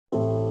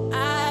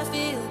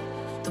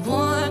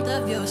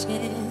of your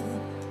skin.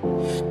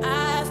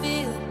 I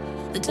feel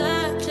the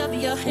touch of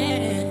your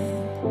hand.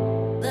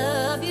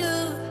 Love you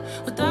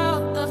with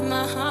all of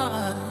my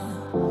heart.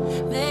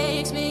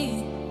 Makes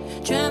me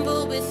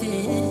tremble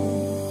within.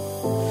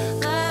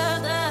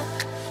 Love the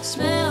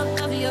smell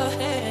of your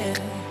hair.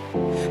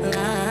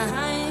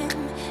 I'm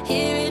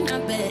here in my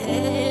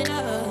bed.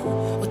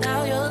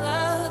 Without your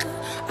love,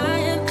 I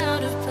am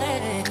out of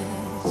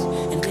place.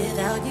 And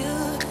without you,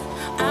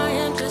 I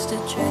am just a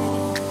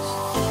trace.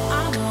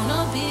 I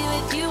wanna be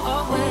with you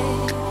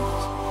always,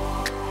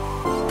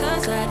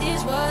 'cause that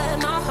is what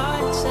my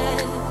heart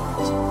says.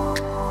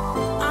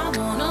 I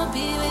wanna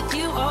be with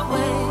you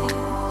always,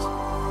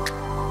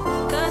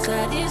 'cause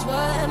that is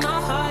what my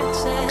heart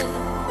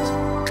says.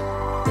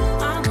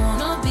 I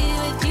wanna be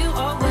with you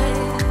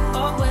always,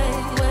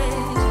 always,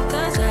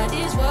 'cause that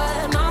is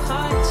what my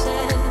heart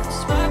says.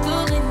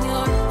 Sparkle in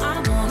your, I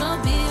wanna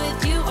be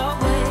with you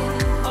always,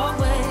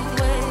 always,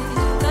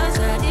 'cause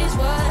that is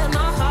what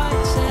my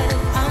heart says.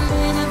 I'm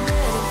in a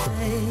better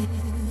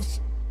place.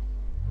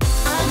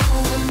 I know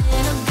I'm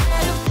in a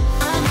better,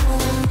 I know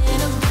I'm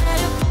in a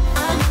better,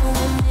 I know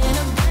I'm in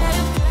a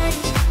better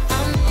place.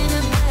 I'm in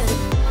a better,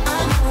 I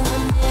know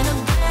I'm in a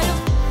better,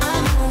 I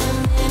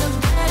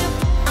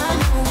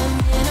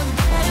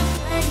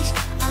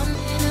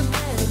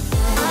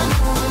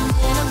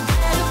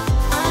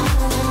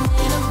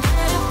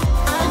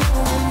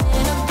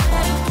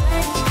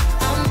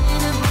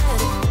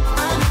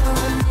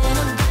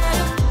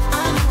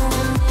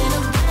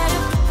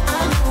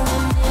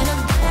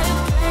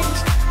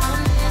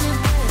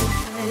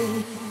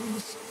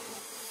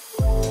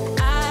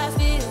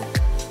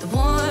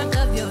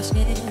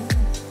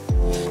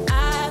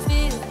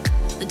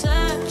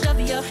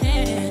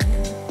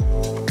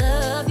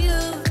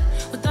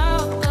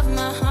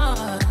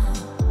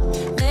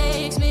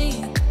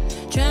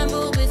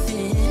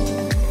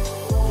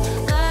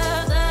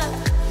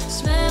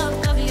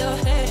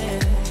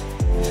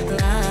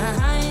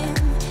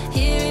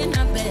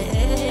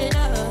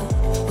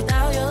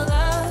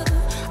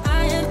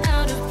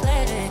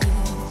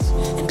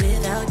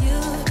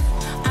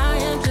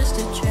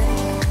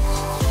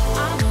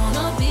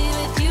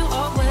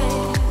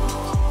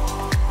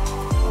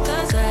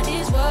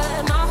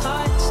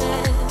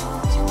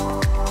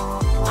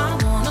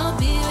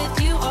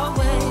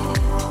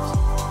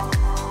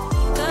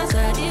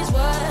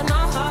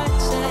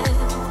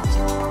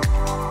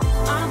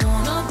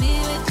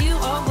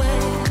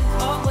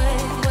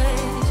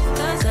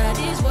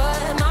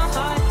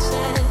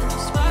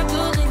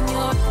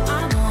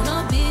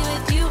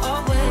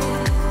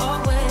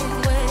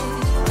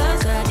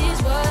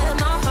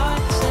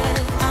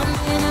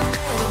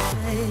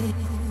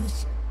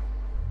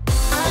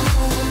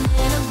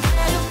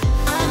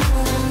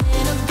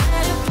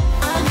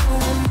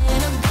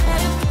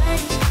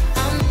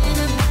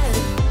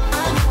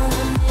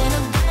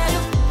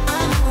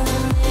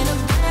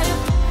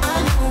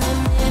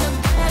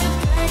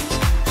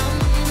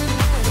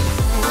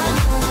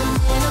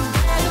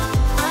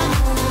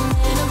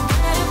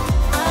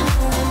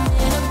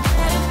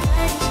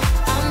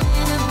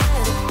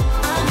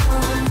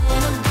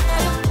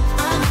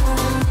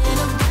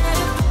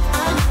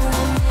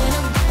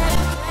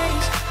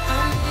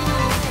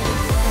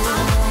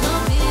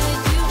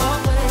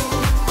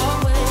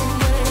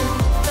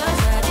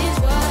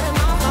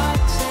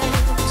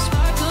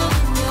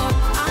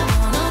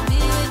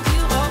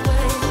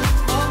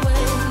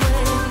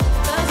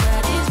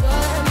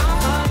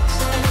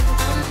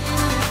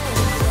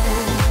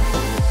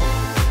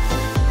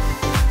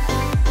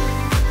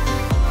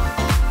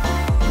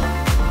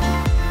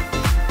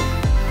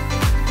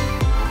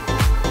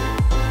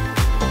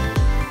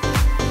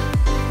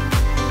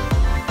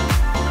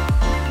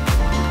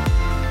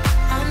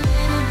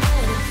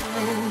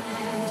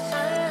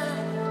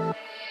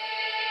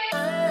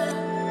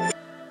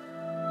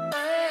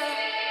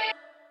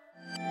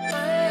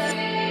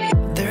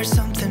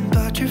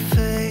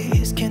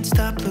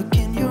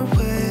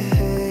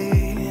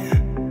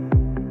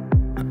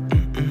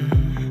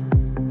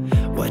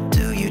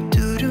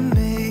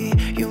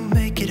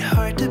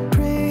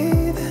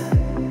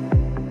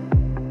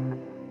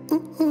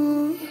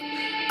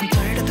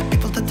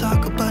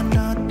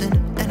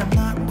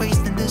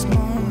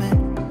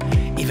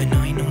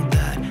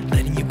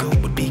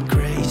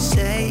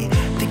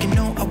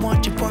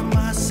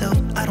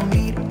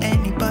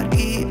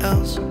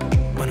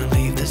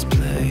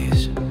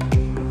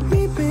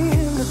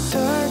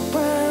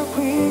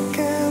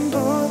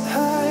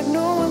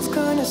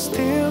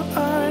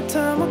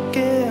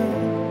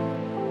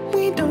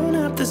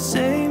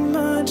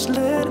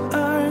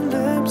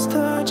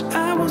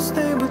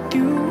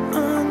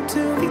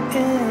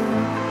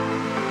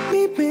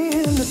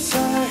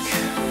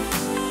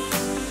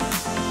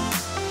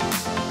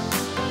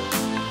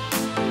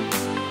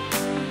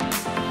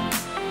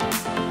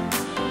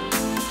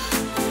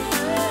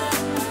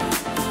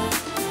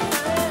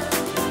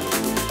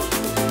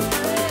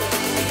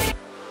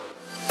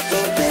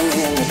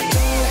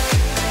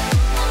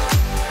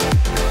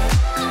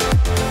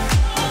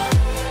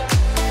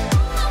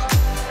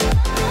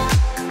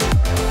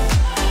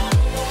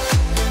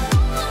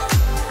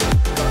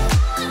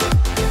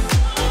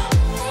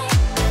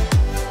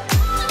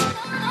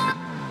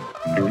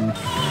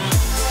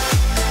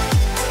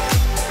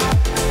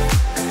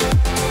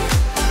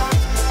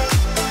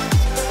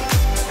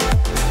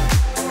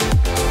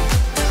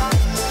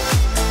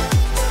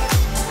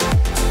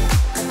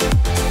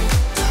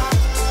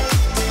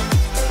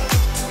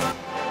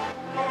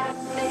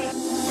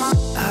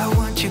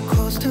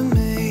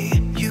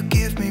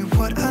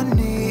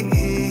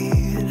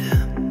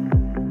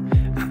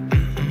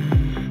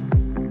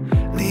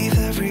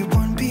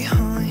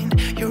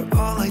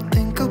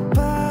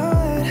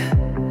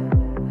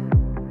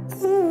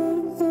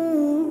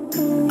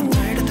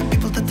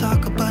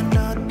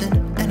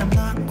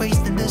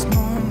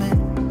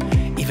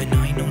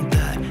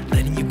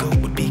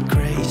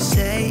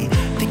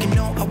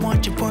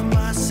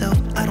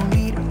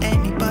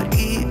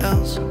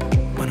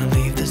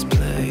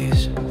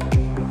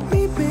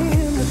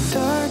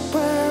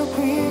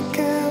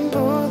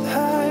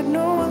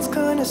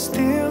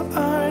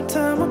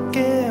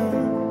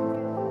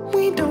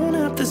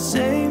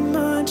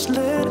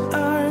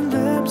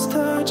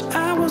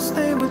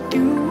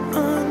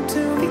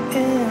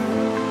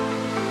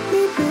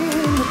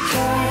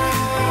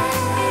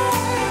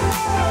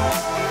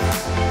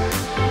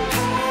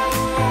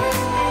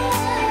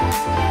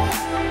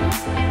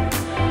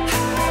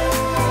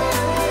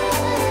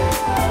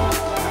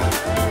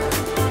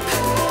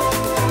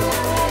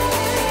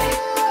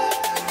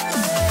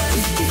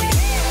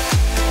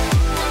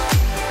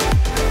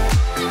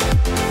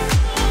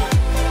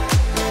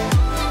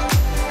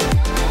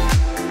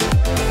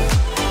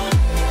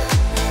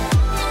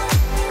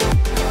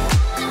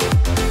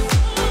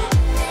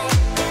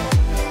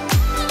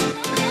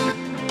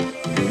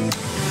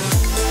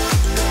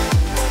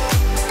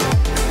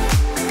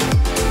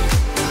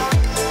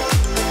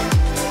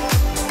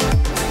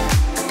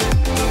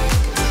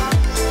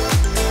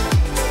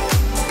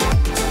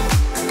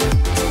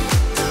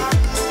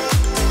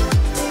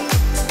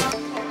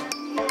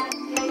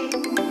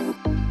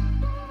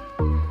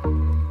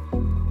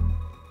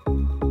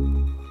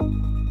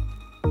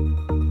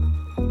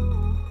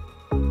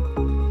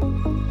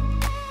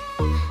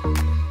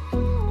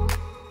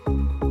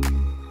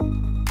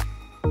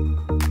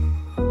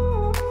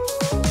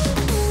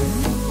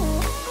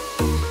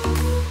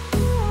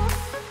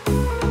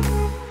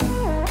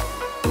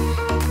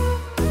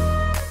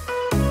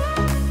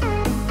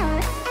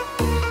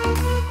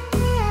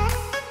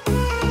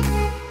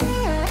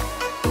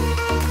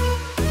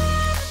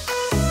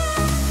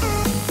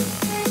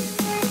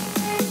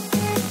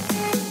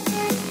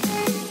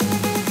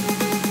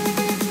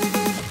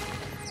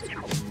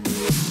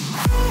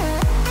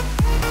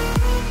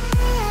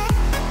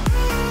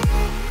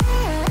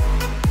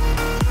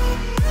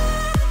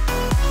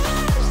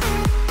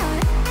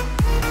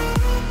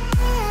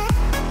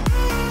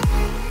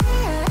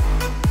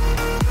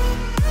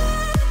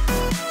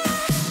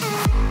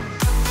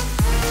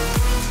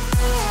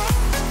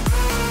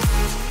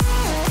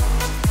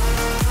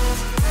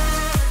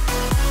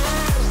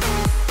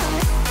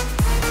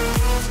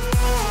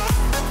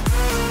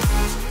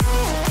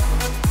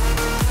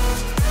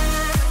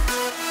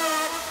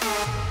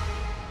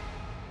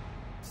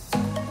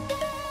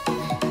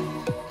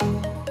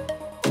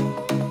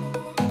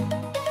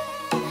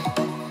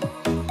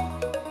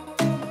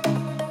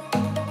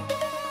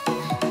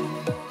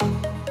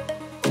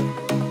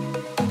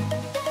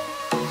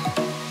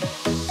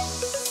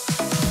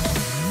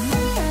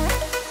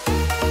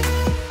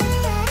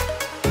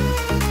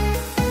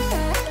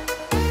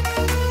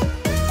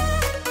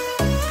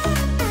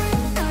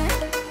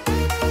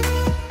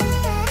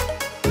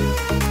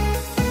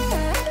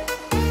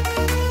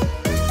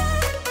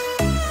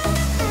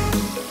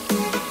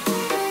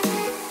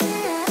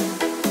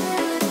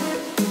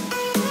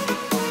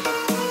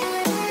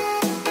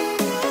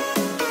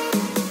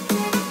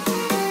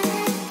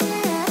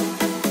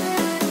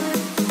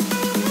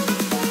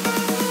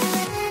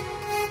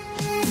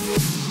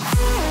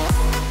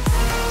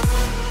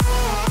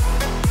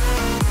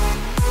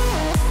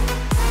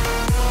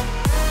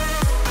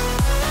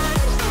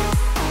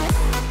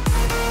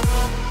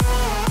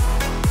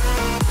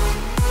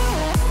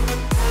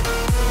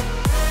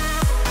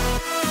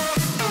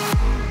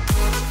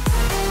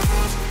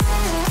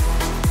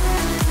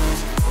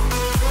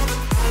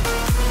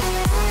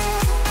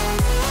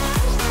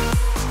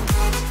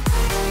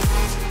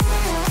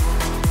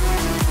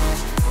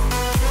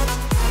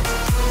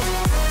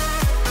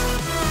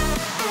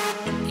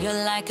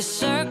You're like a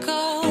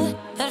circle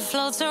that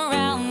floats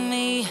around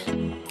me,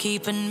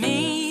 keeping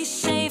me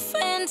safe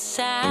and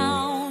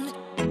sound.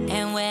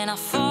 And when I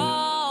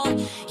fall,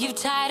 you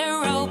tied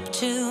a rope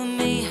to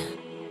me.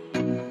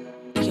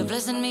 You're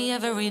blessing me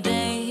every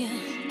day.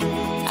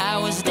 I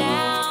was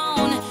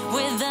down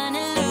with an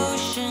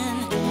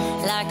illusion,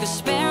 like a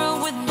sparrow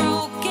with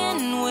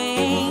broken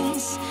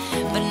wings.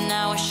 But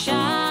now I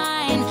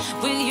shine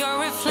with your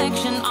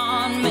reflection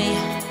on me.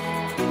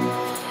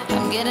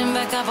 I'm getting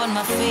back up on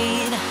my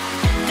feet.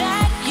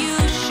 That you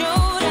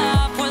showed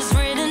up was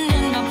written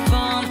in my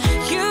palm.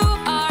 You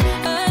are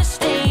a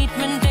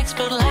statement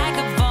explode like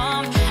a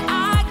bomb.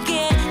 I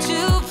get to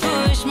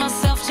push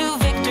myself to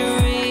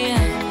victory.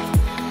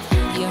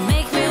 You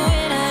make me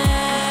winner.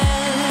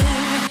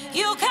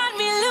 You cut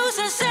me loose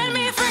and set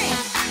me free.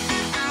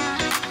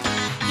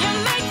 You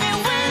make me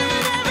win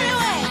in every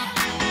way.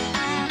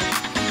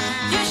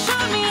 You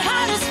showed me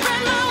how to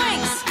spread my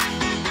wings.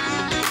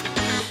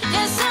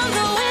 Yes, I'm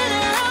the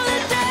winner of the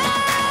day.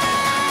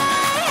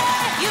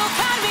 You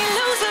cut me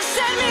loose and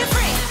set me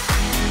free.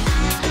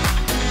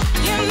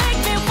 You make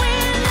me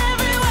win in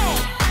every way.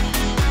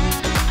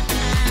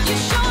 You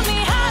showed me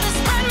how to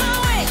spread my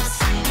wings.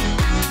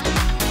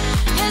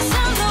 Yes,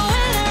 I'm the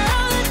winner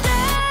of the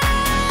day.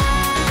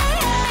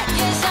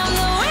 Yes, I'm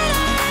the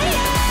winner,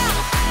 yeah.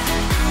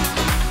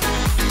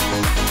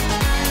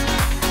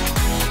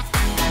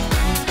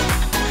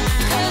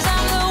 'Cause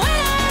I'm the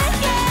winner,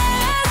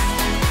 yes.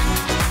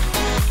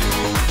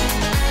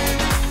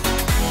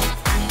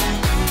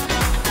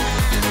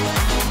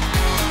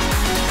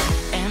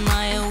 Am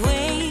I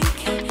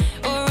awake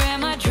or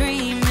am I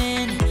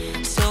dreaming?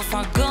 So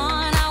far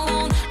gone, I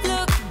won't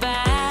look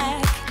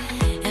back.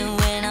 And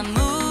when I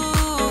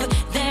move,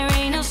 there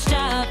ain't no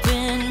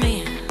stopping me.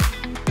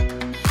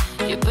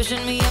 You're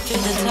pushing me up to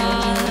the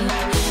top.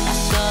 I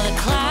saw the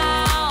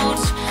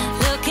clouds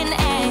looking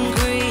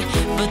angry,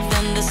 but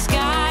then the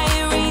sky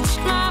reached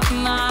my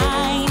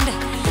mind.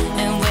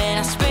 And when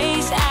I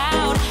space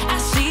out, I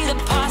see the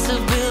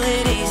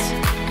possibilities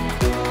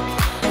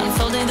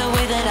unfolding the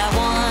way that I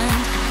want.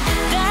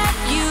 That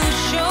you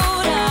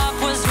showed up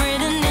was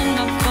written in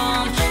my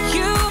palm.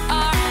 You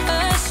are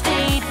a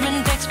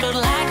statement explode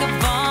like a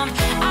bomb.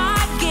 I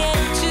get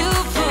to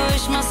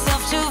push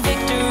myself to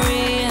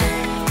victory.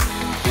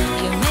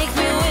 You make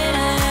me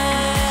winner.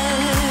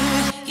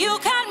 You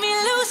cut me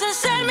loose and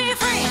set me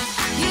free.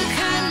 You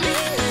cut me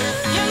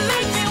loose. You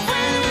make me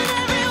win in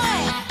every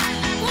way.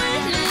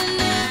 Win in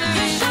every way.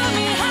 You show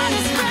me how to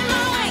spread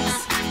my wings.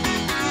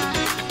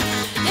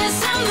 Yes,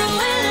 I'm the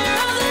winner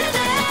of the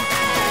day.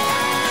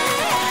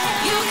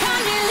 You cut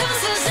me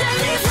loose and set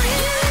me free.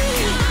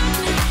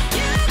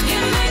 You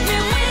make me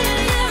win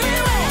in every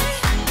way.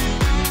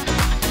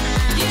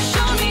 You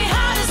show me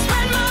how to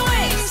spread my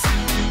wings.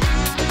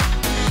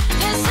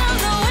 Yes, I'm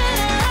the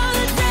winner of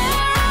the day.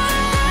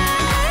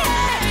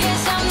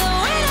 Yes, I'm the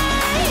winner,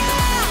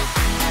 yeah.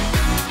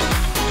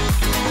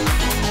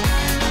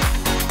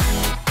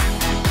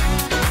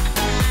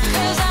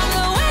 'Cause I'm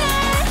the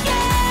winner,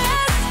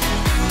 yes.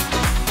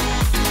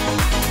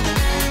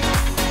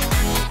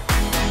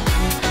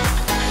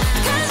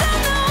 'Cause I'm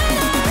the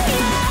winner,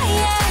 yeah,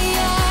 yeah,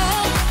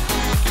 yeah.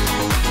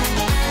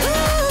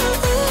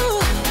 Ooh,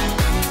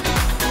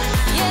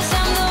 yes,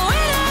 I'm the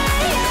winner,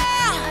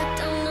 yeah. I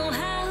don't know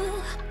how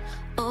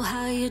or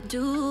how you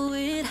do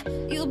it.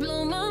 You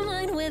blow my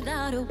mind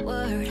without a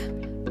word.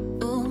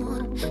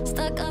 Ooh,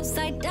 stuck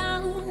upside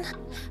down.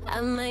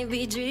 I might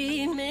be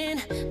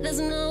dreaming. There's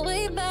no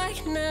way back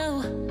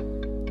now.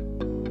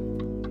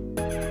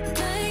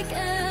 Take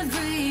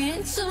every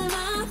inch of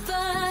my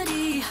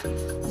body.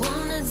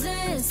 Wanna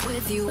dance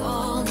with you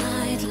all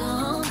night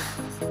long.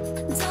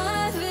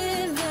 Dive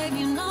in, babe,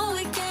 you know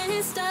we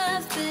can't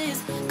stop this.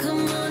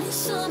 Come on and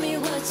show me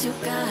what you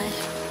got.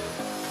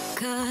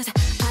 'Cause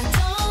I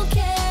don't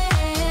care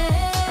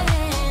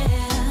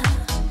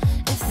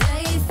if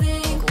they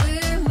think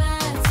we're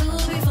mad to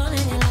be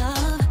falling in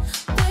love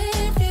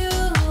with you.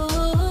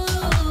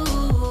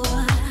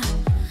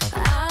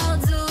 I'll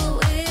do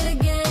it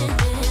again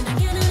and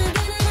again and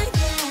again and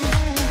again.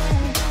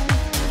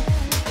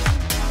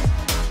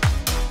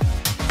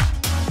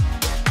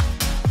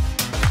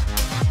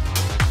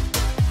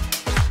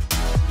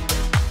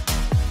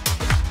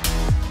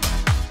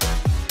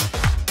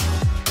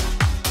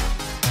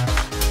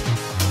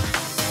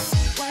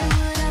 Why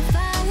would I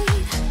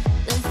fight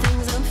the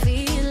things I'm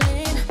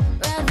feeling?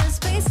 Rather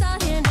space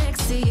out here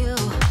next to you.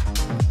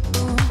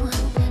 Ooh,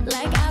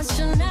 like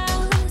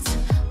astronauts,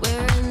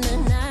 we're in the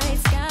night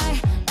sky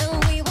and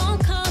we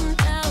won't come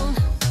down.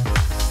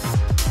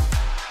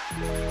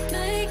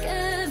 Make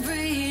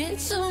every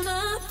inch of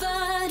my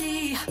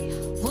body.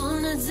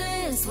 Wanna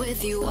dance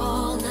with you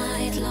all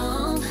night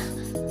long.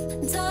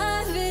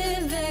 Dive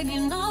in, babe,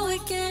 you know we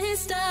can't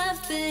stop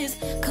this.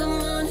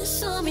 Come on and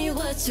show me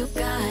what you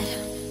got.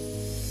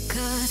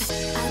 'Cause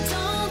I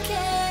don't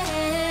care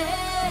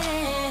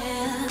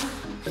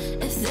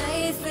if they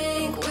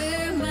think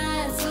we're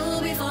mad to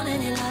be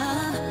falling in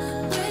love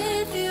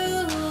with you.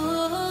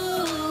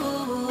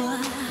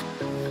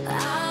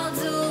 I'll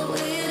do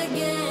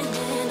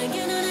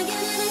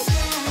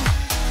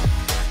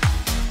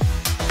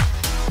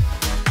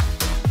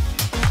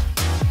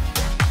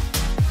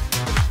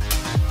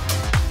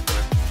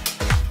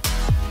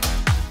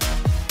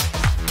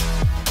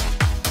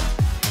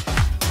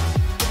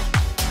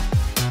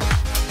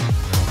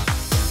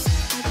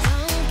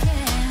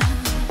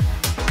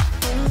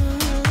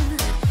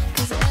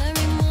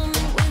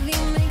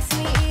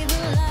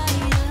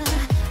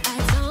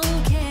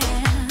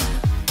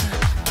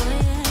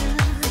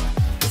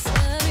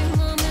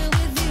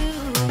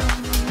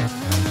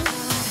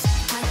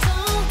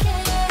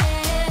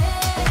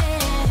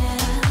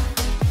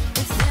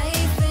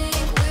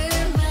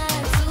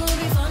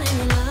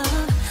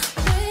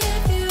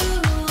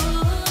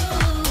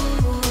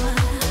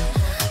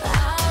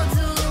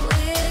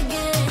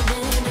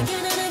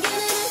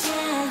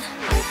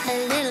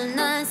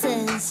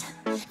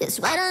is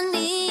what I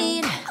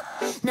need.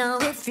 Now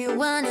if you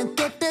wanna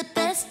get the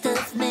best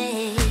of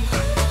me,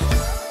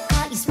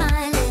 got you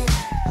smiling,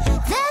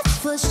 that's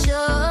for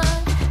sure.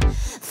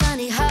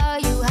 Funny how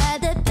you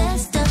had the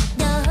best of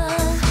you.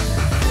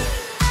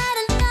 I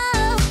don't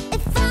know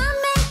if I'll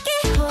make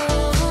it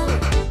home.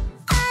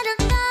 I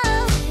don't know,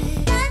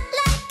 not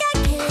like I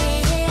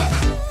care.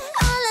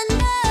 All I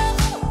know,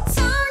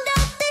 sound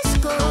of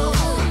disco.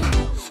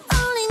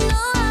 Only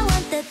know I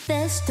want the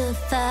best of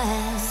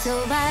us. So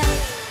I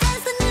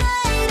dance the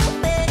night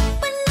away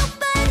when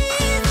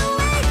nobody's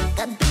awake.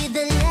 I'll be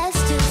the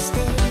last to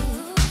stay.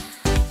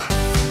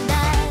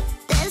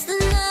 Dance the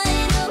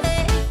night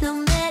away, no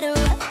matter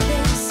what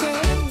they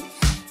say.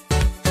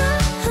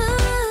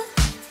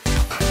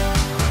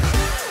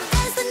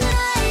 Dance the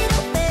night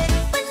away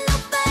when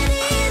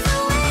nobody's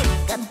awake.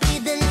 I'll be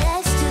the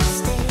last to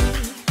stay.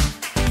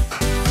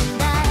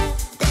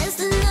 Dance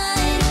the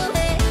night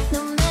away,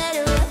 no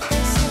matter what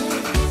they say.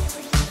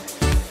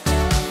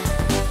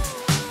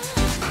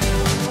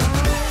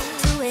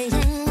 2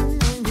 a.m.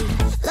 and we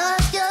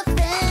lost your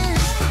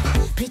friends.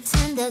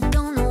 Pretend I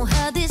don't know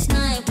how this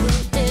night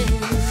will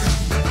end.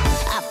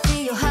 I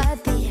feel your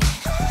heartbeat,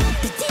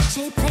 the DJ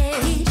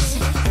plays.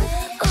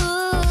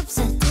 Oops,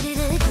 I did it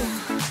again.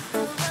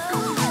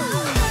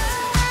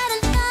 I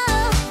don't know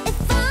if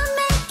I'll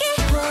make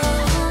it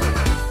home.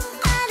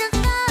 I don't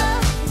know,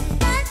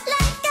 not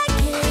like I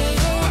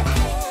care.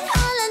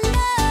 All I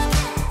know,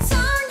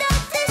 sound of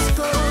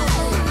disco.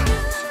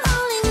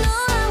 Only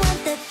know I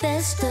want the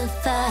best of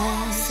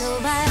us. So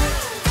I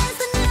dance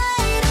the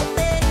night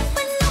away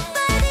when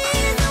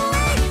nobody's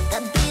awake.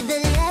 I'll be the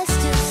last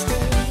to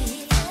stay.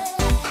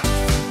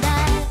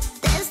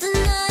 Dance the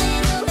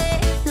night away,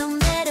 no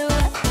matter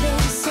what they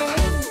say.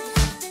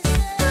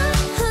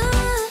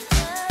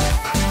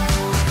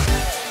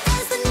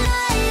 Dance the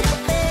night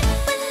away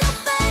when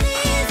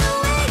nobody's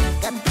awake.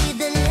 I'll be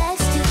the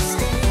last to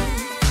stay.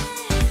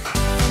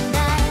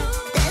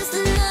 Dance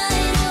the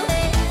night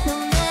away, no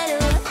matter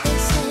what they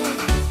say.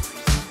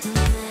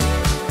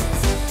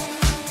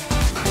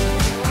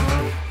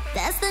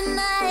 That's the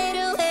night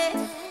away.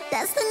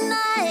 That's the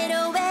night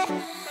away.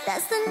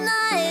 That's the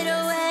night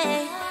away.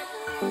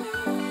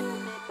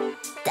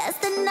 That's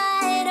the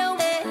night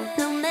away,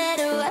 no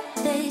matter what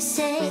they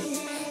say.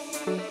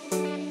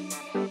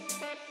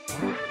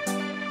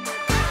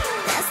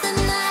 That's the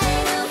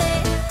night away.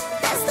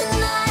 That's the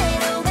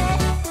night away.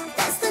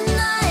 That's the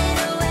night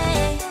away.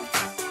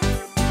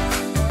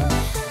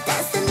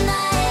 That's the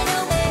night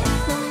away,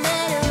 no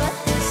matter what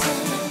they say.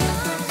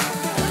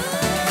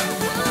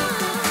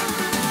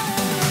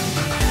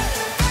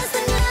 That's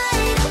the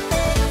night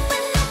away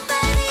when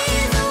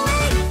nobody's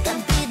awake.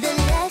 I'll be the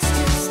last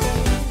to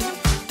stay.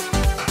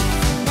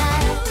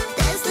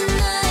 That's the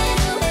night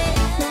away,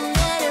 no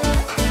matter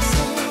what they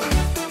say.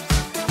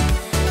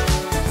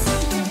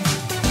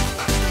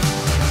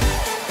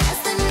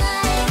 That's the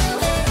night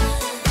away.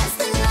 That's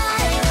the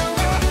night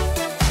away.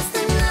 That's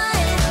the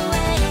night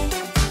away.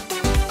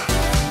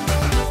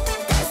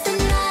 That's the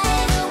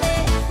night away,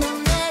 no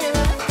matter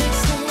what they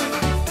say.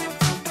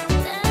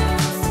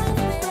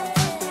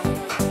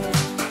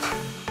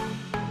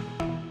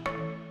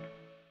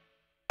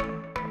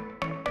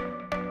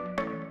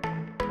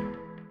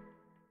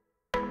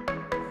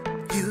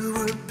 You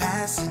were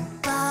passing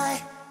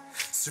by,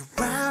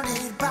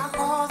 surrounded by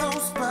all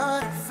those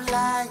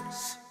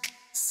butterflies.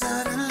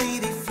 Suddenly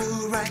they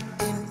flew right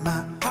in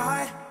my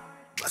heart.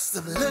 Must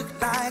have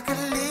looked like a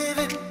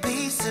living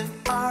piece of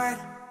art.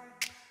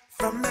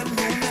 From that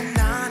moment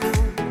I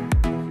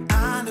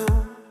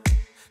knew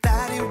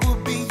that it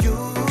would be you.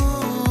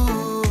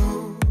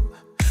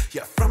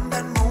 Yeah, from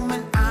that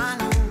moment I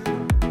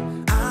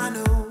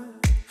knew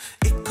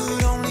it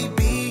could only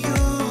be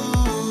you.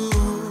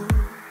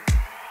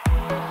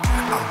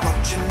 I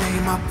wrote your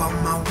name up on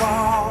my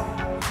wall,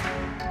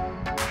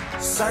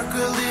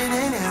 circled in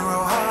an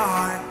arrow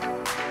heart.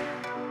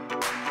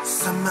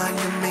 Somehow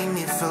you made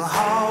me feel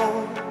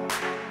whole.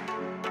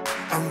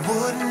 I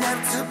wouldn't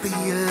have to be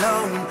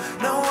alone.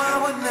 No, I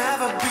would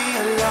never be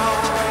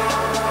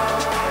alone.